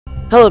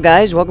Hello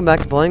guys, welcome back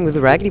to Playing with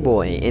the Raggedy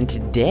Boy, and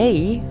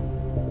today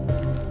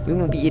we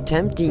will be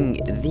attempting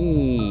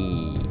the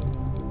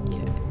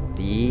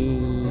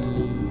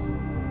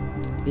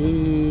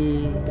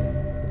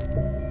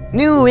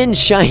new and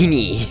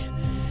shiny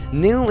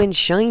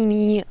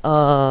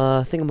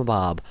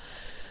thingamabob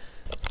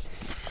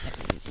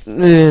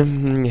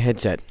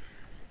headset.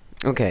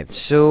 Okay,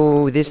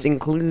 so this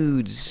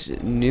includes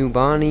new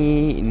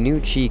Bonnie, new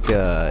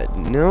Chica,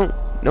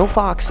 no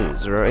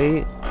foxes,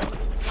 right?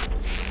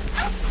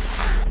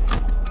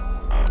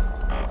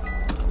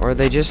 Or are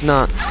they just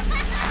not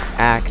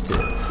active?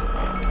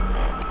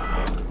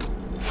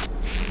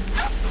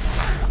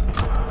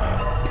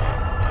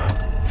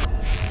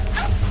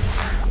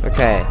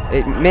 Okay,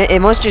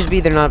 it must just be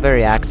they're not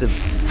very active.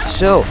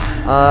 So,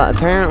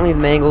 apparently the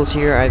Mangle's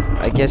here.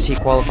 I guess he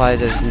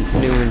qualifies as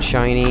new and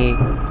shiny.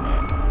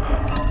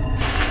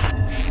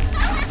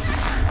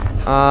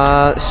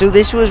 So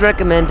this was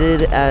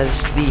recommended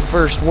as the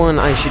first one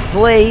I should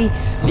play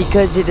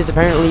because it is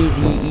apparently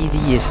the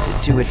easiest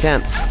to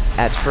attempt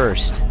at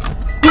first.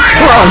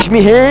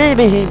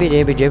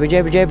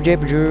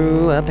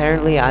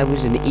 Apparently I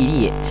was an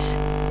idiot.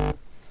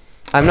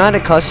 I'm not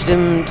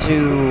accustomed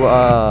to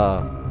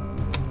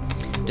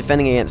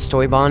defending against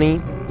Toy Bonnie,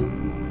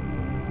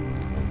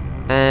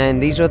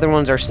 and these other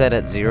ones are set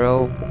at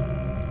 0,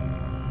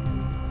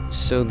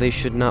 so they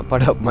should not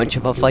put up much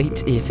of a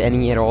fight, if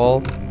any at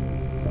all.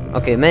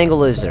 Okay,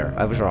 Mangle is there.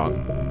 I was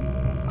wrong.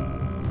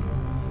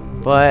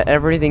 But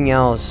everything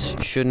else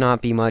should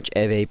not be much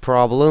of a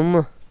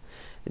problem.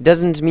 It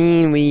doesn't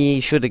mean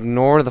we should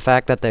ignore the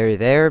fact that they're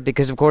there,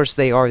 because of course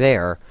they are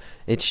there.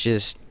 It's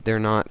just they're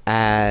not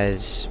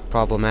as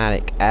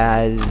problematic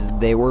as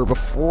they were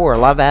before. A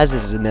lot of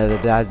asses in the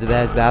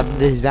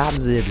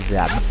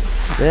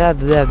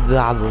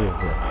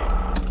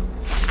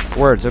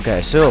words.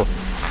 Okay, so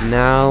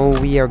now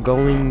we are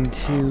going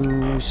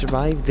to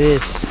survive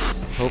this,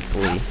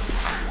 hopefully.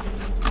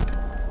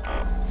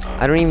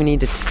 I don't even need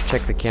to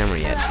check the camera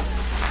yet.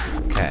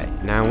 Okay,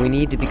 now we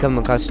need to become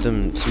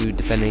accustomed to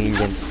defending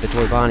against the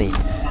Toy Bonnie,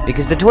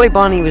 because the Toy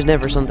Bonnie was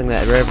never something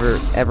that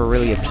ever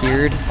really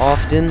appeared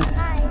often,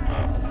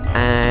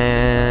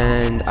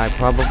 and I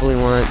probably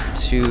want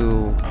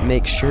to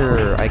make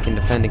sure I can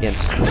defend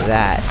against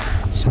that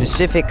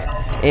specific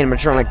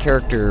animatronic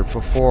character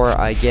before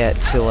I get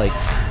to like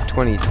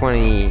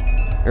 2020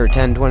 or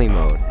 1020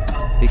 mode,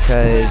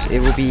 because it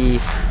will be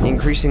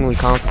increasingly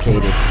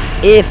complicated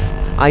if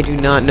I do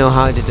not know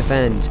how to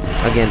defend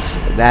against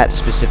that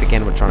specific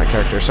animatronic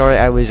character. Sorry,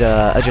 I was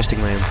adjusting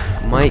my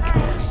mic.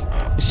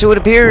 So it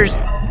appears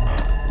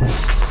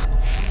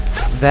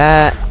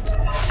that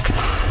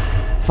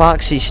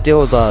Foxy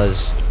still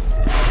does.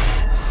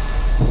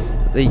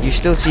 You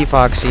still see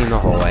Foxy in the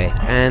hallway,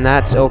 and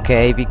that's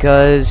okay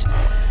because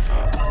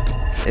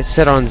it's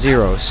set on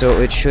 0, so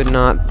it should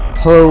not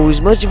pose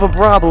much of a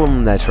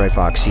problem. That's right,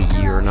 Foxy,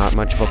 you're not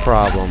much of a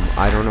problem.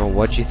 I don't know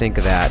what you think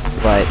of that,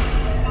 but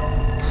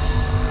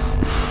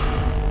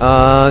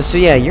so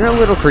yeah, you're a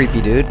little creepy,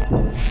 dude.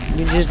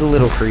 You're just a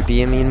little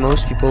creepy. I mean,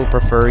 most people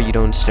prefer you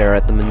don't stare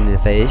at them in the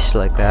face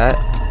like that,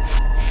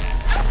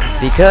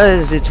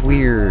 because it's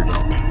weird.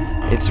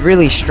 It's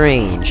really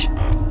strange.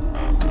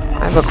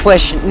 I have a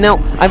question. Now,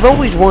 I've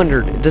always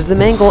wondered, does the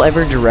Mangle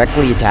ever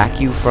directly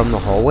attack you from the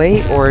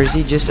hallway, or does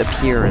he just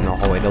appear in the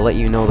hallway to let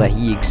you know that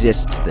he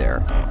exists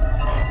there?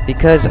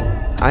 Because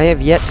I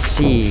have yet to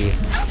see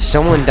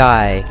someone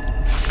die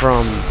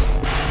from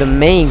the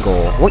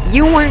Mangle. What?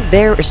 You weren't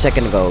there a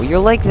second ago. You're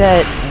like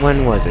that.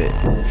 When was it?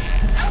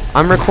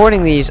 I'm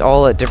recording these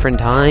all at different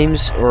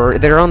times, or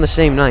they're on the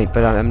same night,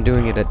 but I'm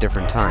doing it at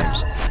different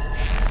times.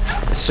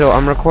 So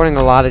I'm recording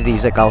a lot of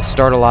these. Like, I'll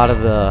start a lot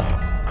of the.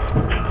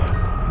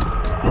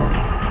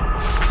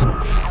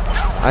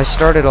 I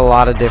started a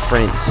lot of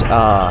different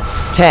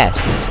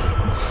tests,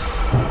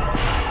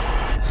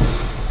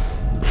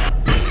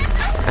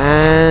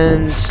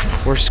 and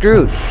we're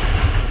screwed.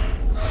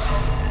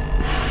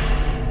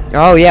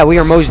 Oh yeah, we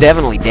are most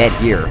definitely dead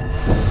here.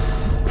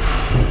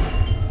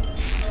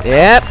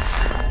 Yep.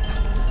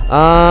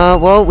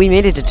 Well, we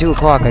made it to 2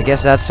 o'clock. I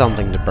guess that's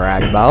something to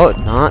brag about,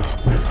 not?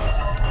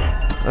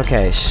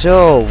 Okay,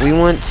 so we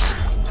want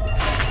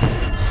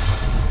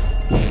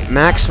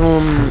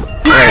maximum.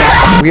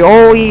 We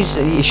always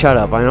shut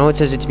up. I know it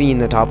says it's me in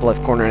the top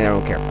left corner, and I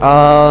don't care.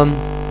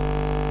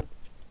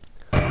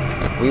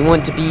 We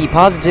want to be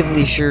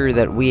positively sure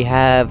that we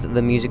have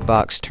the music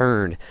box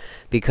turned,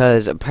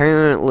 because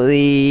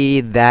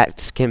apparently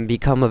that can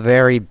become a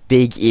very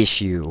big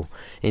issue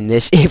in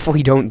this if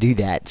we don't do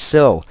that.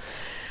 So,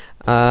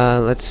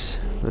 let's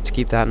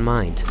keep that in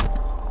mind.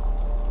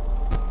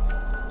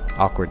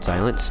 Awkward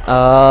silence.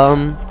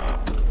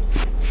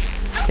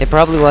 It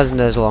probably wasn't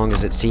as long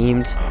as it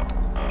seemed.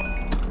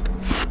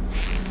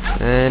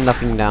 And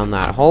nothing down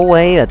that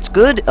hallway. That's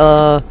good.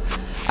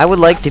 I would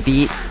like to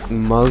beat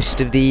most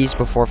of these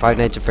before Five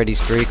Nights at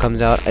Freddy's 3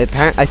 comes out. I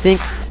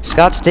think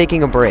Scott's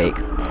taking a break,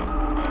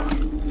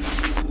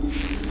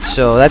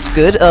 so that's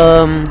good.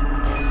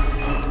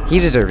 He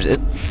deserves it.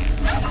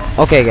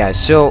 Okay, guys,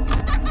 so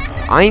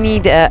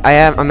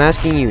I'm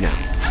asking you now.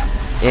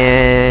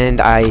 And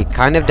I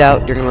kind of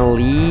doubt you're gonna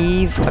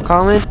leave a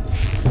comment,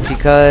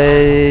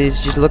 because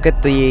just look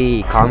at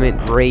the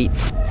comment rate,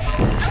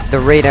 the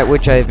rate at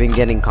which I've been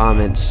getting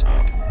comments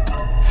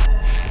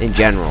in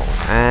general,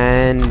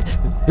 and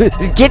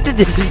get the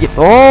that's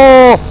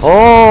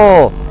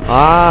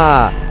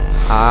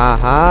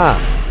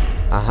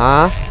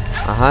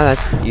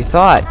you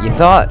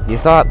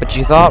thought, but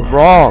you thought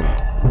wrong.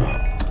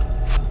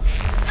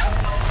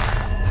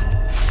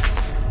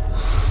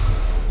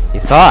 You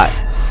thought.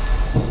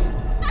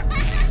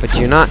 But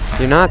you're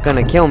not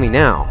gonna kill me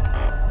now.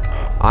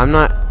 I'm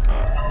not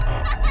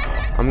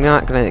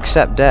gonna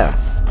accept death.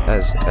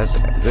 As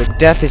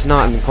death is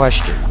not in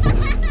question.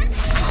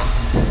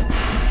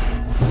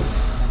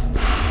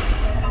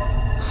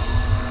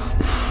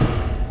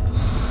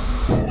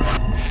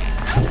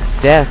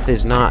 Death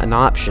is not an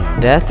option.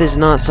 Death is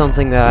not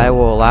something that I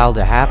will allow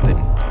to happen.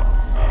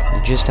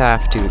 You just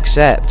have to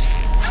accept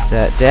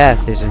that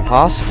death is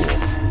impossible.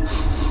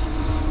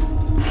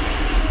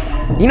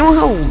 You know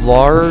how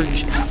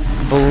large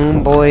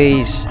Balloon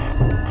Boy's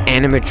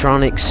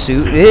animatronic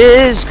suit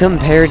is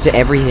compared to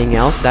everything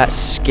else? That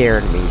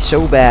scared me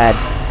so bad.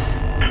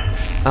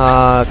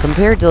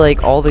 Compared to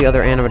like all the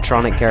other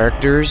animatronic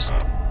characters,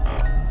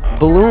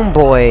 Balloon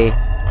Boy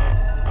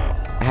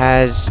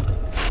has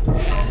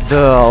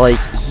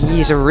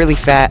he's a really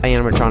fat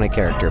animatronic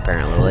character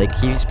apparently. Like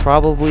he's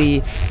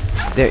probably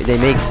they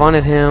make fun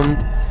of him.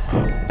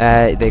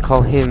 They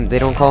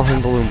don't call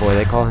him Balloon Boy,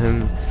 they call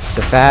him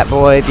the Fat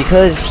Boy,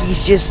 because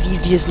he's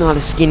just not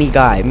a skinny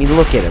guy. I mean,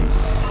 look at him.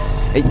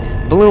 Hey,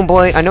 Balloon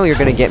Boy, I know you're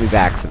gonna get me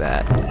back for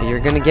that. You're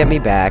gonna get me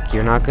back.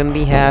 You're not gonna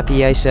be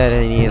happy I said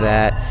any of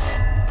that.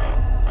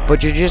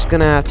 But you're just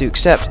gonna have to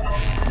accept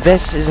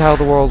this is how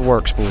the world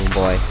works, Balloon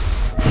Boy.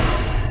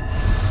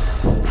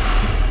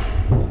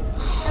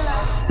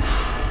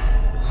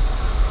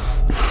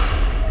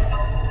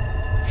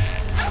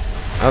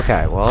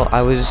 Okay, well,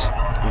 I was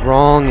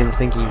wrong in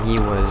thinking he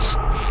was...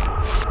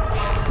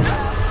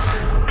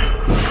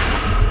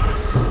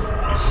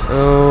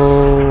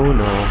 Oh,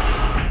 no.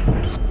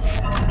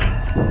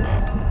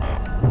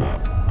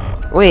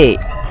 Wait.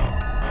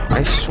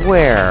 I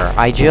swear,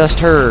 I just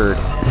heard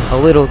a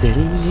little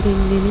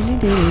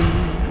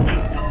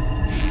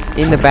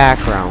in the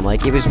background.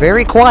 Like, it was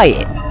very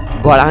quiet,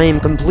 but I am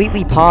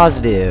completely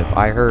positive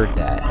I heard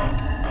that.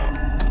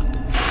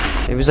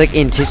 It was like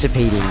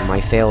anticipating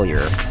my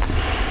failure.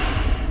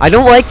 I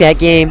don't like that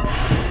game.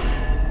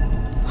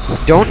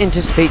 Don't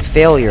anticipate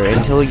failure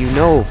until you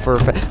know for a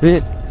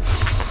fact.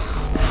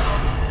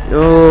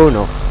 Oh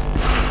no.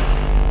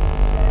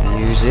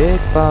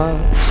 Music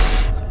box.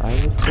 I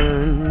will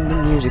turn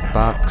the music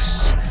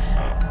box.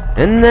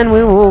 And then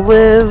we will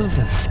live.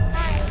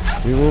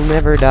 We will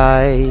never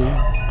die.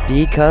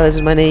 Because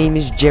my name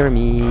is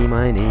Jeremy.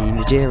 My name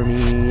is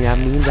Jeremy. That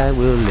means I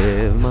will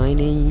live. My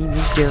name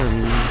is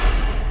Jeremy.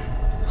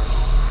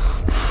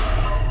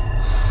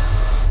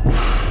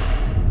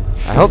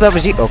 I hope that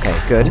was you. Okay,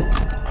 good.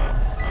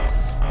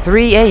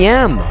 3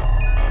 a.m.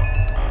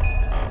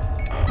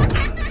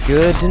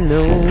 Good to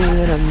know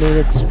that I made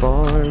it this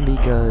far,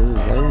 because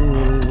I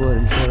really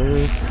wouldn't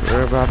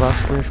care.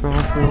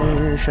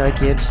 I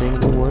can't sing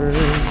the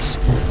words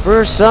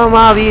for some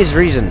obvious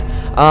reason.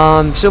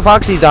 So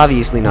Foxy's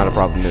obviously not a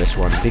problem in this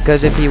one,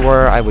 because if he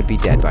were, I would be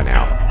dead by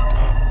now.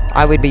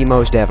 I would be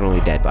most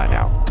definitely dead by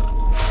now.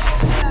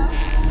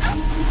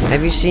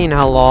 Have you seen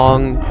how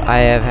long I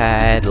have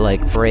had,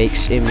 like,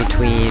 breaks in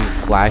between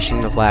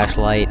flashing the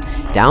flashlight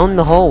down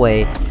the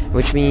hallway,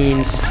 which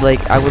means, like,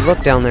 I would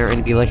look down there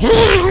and be like,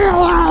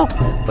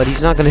 but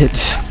he's not gonna,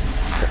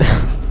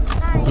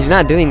 he's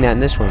not doing that in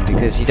this one,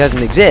 because he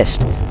doesn't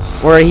exist.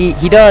 Or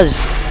he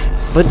does,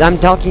 but I'm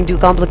talking too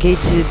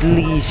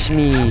complicatedly,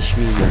 shmee.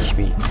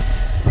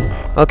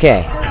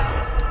 Okay.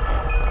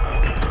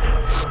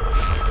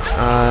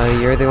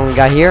 You're the only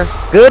guy here?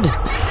 Good!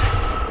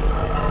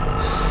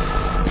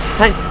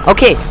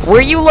 Okay,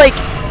 were you, like,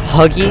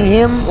 hugging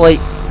him? Like,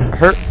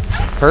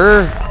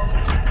 her?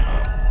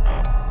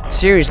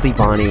 Seriously,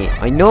 Bonnie,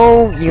 I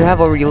know you have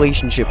a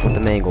relationship with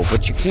the Mangle,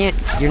 but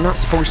you're not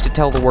supposed to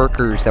tell the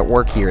workers that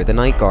work here, the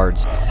night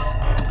guards.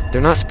 They're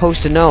not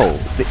supposed to know.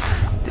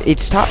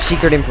 It's top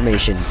secret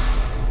information.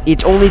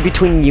 It's only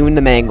between you and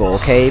the Mangle,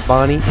 okay,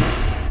 Bonnie?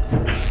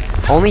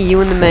 Only you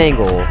and the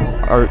Mangle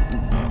are...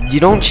 You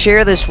don't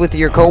share this with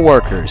your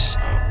co-workers.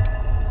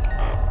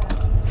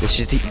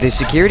 The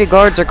security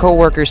guards are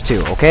co-workers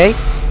too, okay?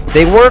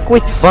 They work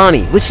with...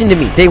 Bonnie, listen to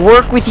me. They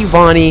work with you,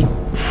 Bonnie.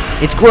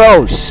 It's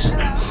gross.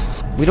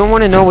 We don't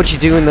want to know what you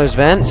do in those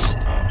vents.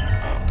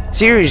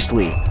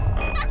 Seriously.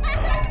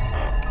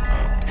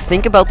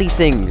 Think about these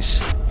things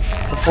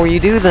before you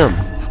do them.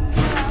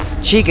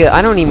 Chica,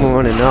 I don't even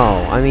want to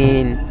know. I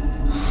mean,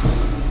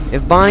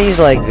 if Bonnie's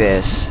like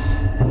this...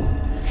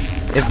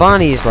 If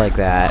Bonnie's like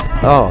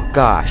that... Oh,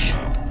 gosh.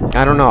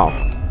 I don't know.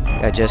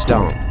 I just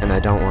don't. And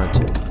I don't want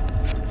to.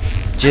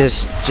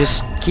 Just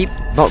keep...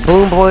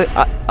 Balloon Boy,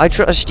 I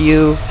trust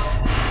you.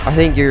 I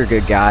think you're a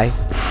good guy.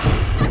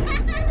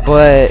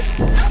 But...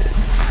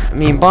 I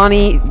mean,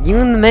 Bonnie, you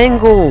and the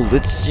mangold,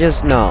 it's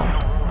just, no.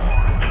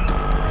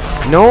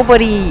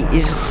 Nobody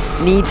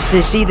needs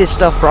to see this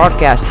stuff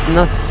broadcast.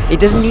 No, it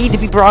doesn't need to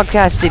be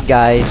broadcasted,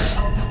 guys.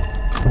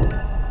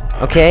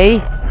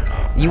 Okay?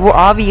 You were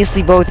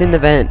obviously both in the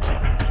vent.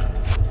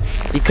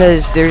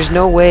 Because there's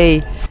no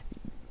way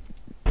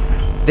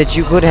that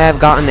you could have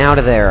gotten out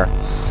of there.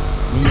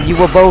 You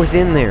were both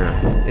in there.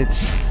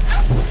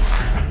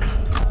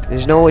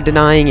 There's no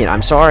denying it.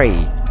 I'm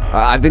sorry.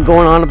 I've been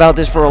going on about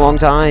this for a long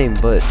time,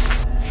 but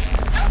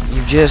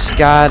you just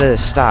gotta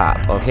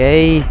stop,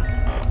 okay?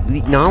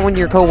 Not when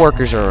your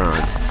coworkers are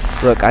around.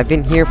 Look, I've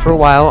been here for a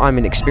while. I'm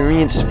an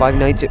experienced Five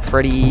Nights at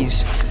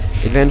Freddy's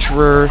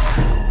adventurer.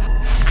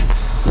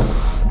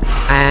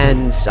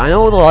 And I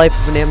know the life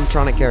of an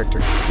animatronic character.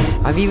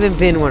 I've even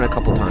been one a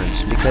couple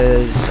times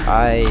because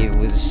I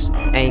was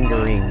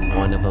angering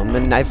one of them,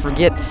 and I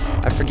forget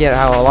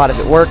how a lot of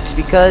it worked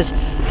because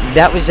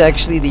that was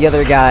actually the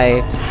other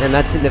guy, and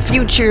that's in the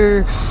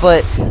future.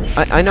 But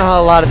I know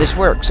how a lot of this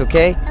works.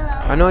 Okay? Hello.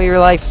 I know your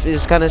life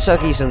is kind of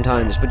sucky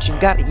sometimes, but you've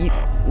got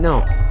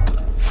no.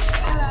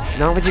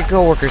 Not with your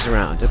coworkers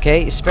around,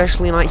 okay?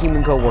 Especially not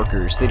human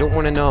coworkers. They don't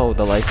want to know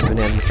the life of an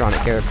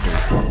animatronic character.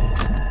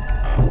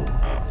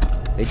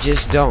 They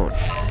just don't.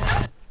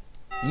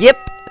 Yep,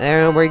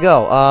 there we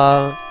go.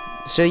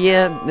 So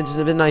yeah, it's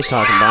been nice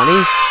talking,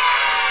 Bonnie.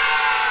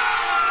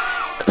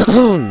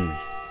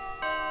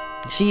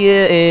 See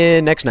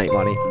you next night,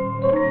 Bonnie.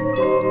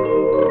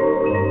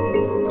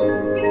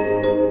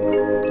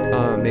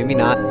 Maybe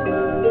not.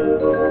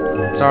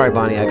 Sorry,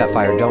 Bonnie, I got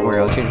fired. Don't worry,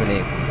 I'll change my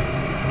name.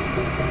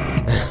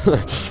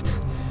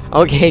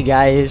 Okay,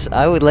 guys,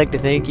 I would like to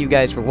thank you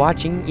guys for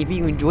watching. If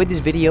you enjoyed this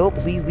video,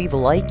 please leave a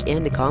like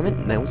and a comment,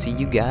 and I will see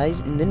you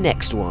guys in the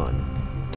next one.